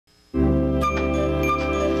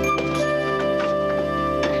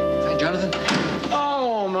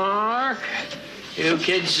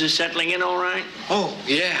kids settling in all right? Oh,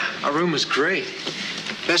 yeah. Our room was great.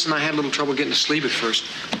 Bess and I had a little trouble getting to sleep at first.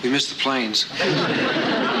 We missed the planes.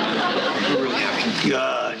 We're really happy.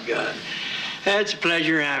 Good, good. It's a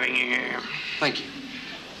pleasure having you here. Thank you.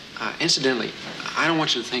 Incidentally, I don't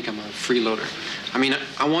want you to think I'm a freeloader. I mean,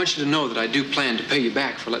 I want you to know that I do plan to pay you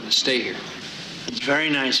back for letting us stay here. It's very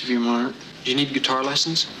nice of you, Mark. Do you need guitar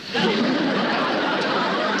lessons?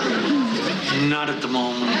 Not at the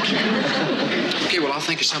moment. Okay, well, I'll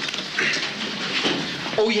think of something.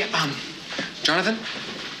 Oh, yeah, Jonathan,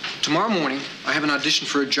 tomorrow morning, I have an audition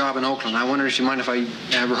for a job in Oakland. I wonder if you mind if I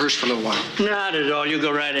rehearse for a little while. Not at all. You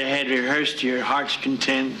go right ahead. Rehearse to your heart's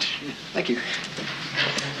content. Thank you.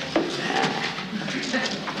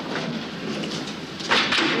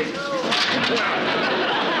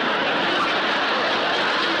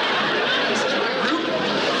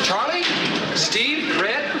 Charlie, Steve,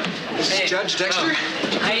 Red, this is Judge Dexter.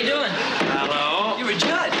 How you doing? Hello. You're a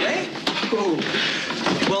judge, eh? Oh.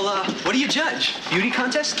 Well, what do you judge? Beauty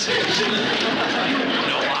contests? No,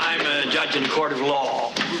 I'm a judge in a court of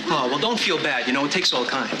law. Oh, well, don't feel bad. You know, it takes all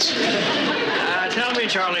kinds. Tell me,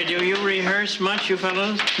 Charlie, do you rehearse much, you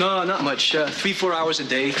fellows? No, not much. 3-4 hours a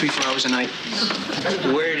day, 3-4 hours a night.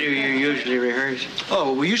 Where do you usually rehearse? Oh,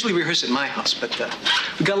 well, we usually rehearse at my house, but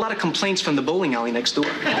we got a lot of complaints from the bowling alley next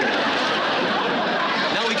door.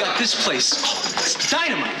 Now we got this place. Oh, it's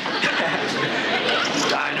dynamite.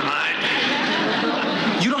 Dynamite.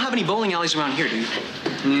 You don't have any bowling alleys around here, do you?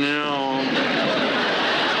 No.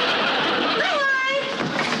 Hi.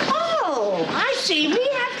 Oh, I see we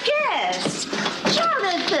have guests.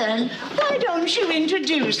 Jonathan, why don't you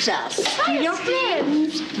introduce us to your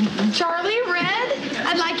friends? Charlie, Red,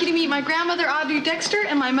 I'd like you to meet my grandmother, Audrey Dexter,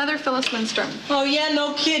 and my mother, Phyllis Lindstrom. Oh, yeah,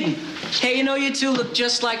 no kidding. Hey, you know, you two look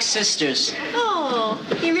just like sisters. Oh,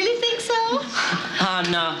 you really think so? Oh,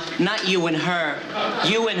 no, not you and her.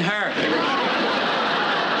 You and her.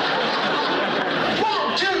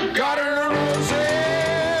 Got her roses,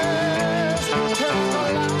 turn the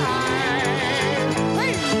light.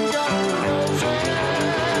 Hey, got her roses,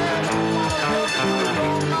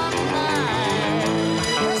 on my mind.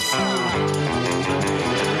 Yes, sir.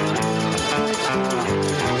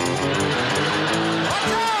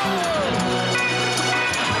 Watch out!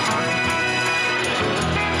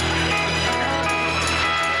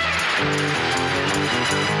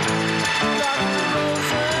 Got her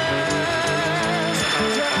roses.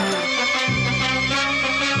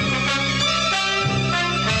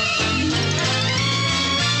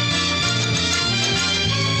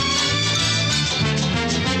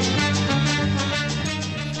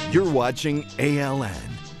 You're watching ALN.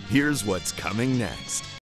 Here's what's coming next.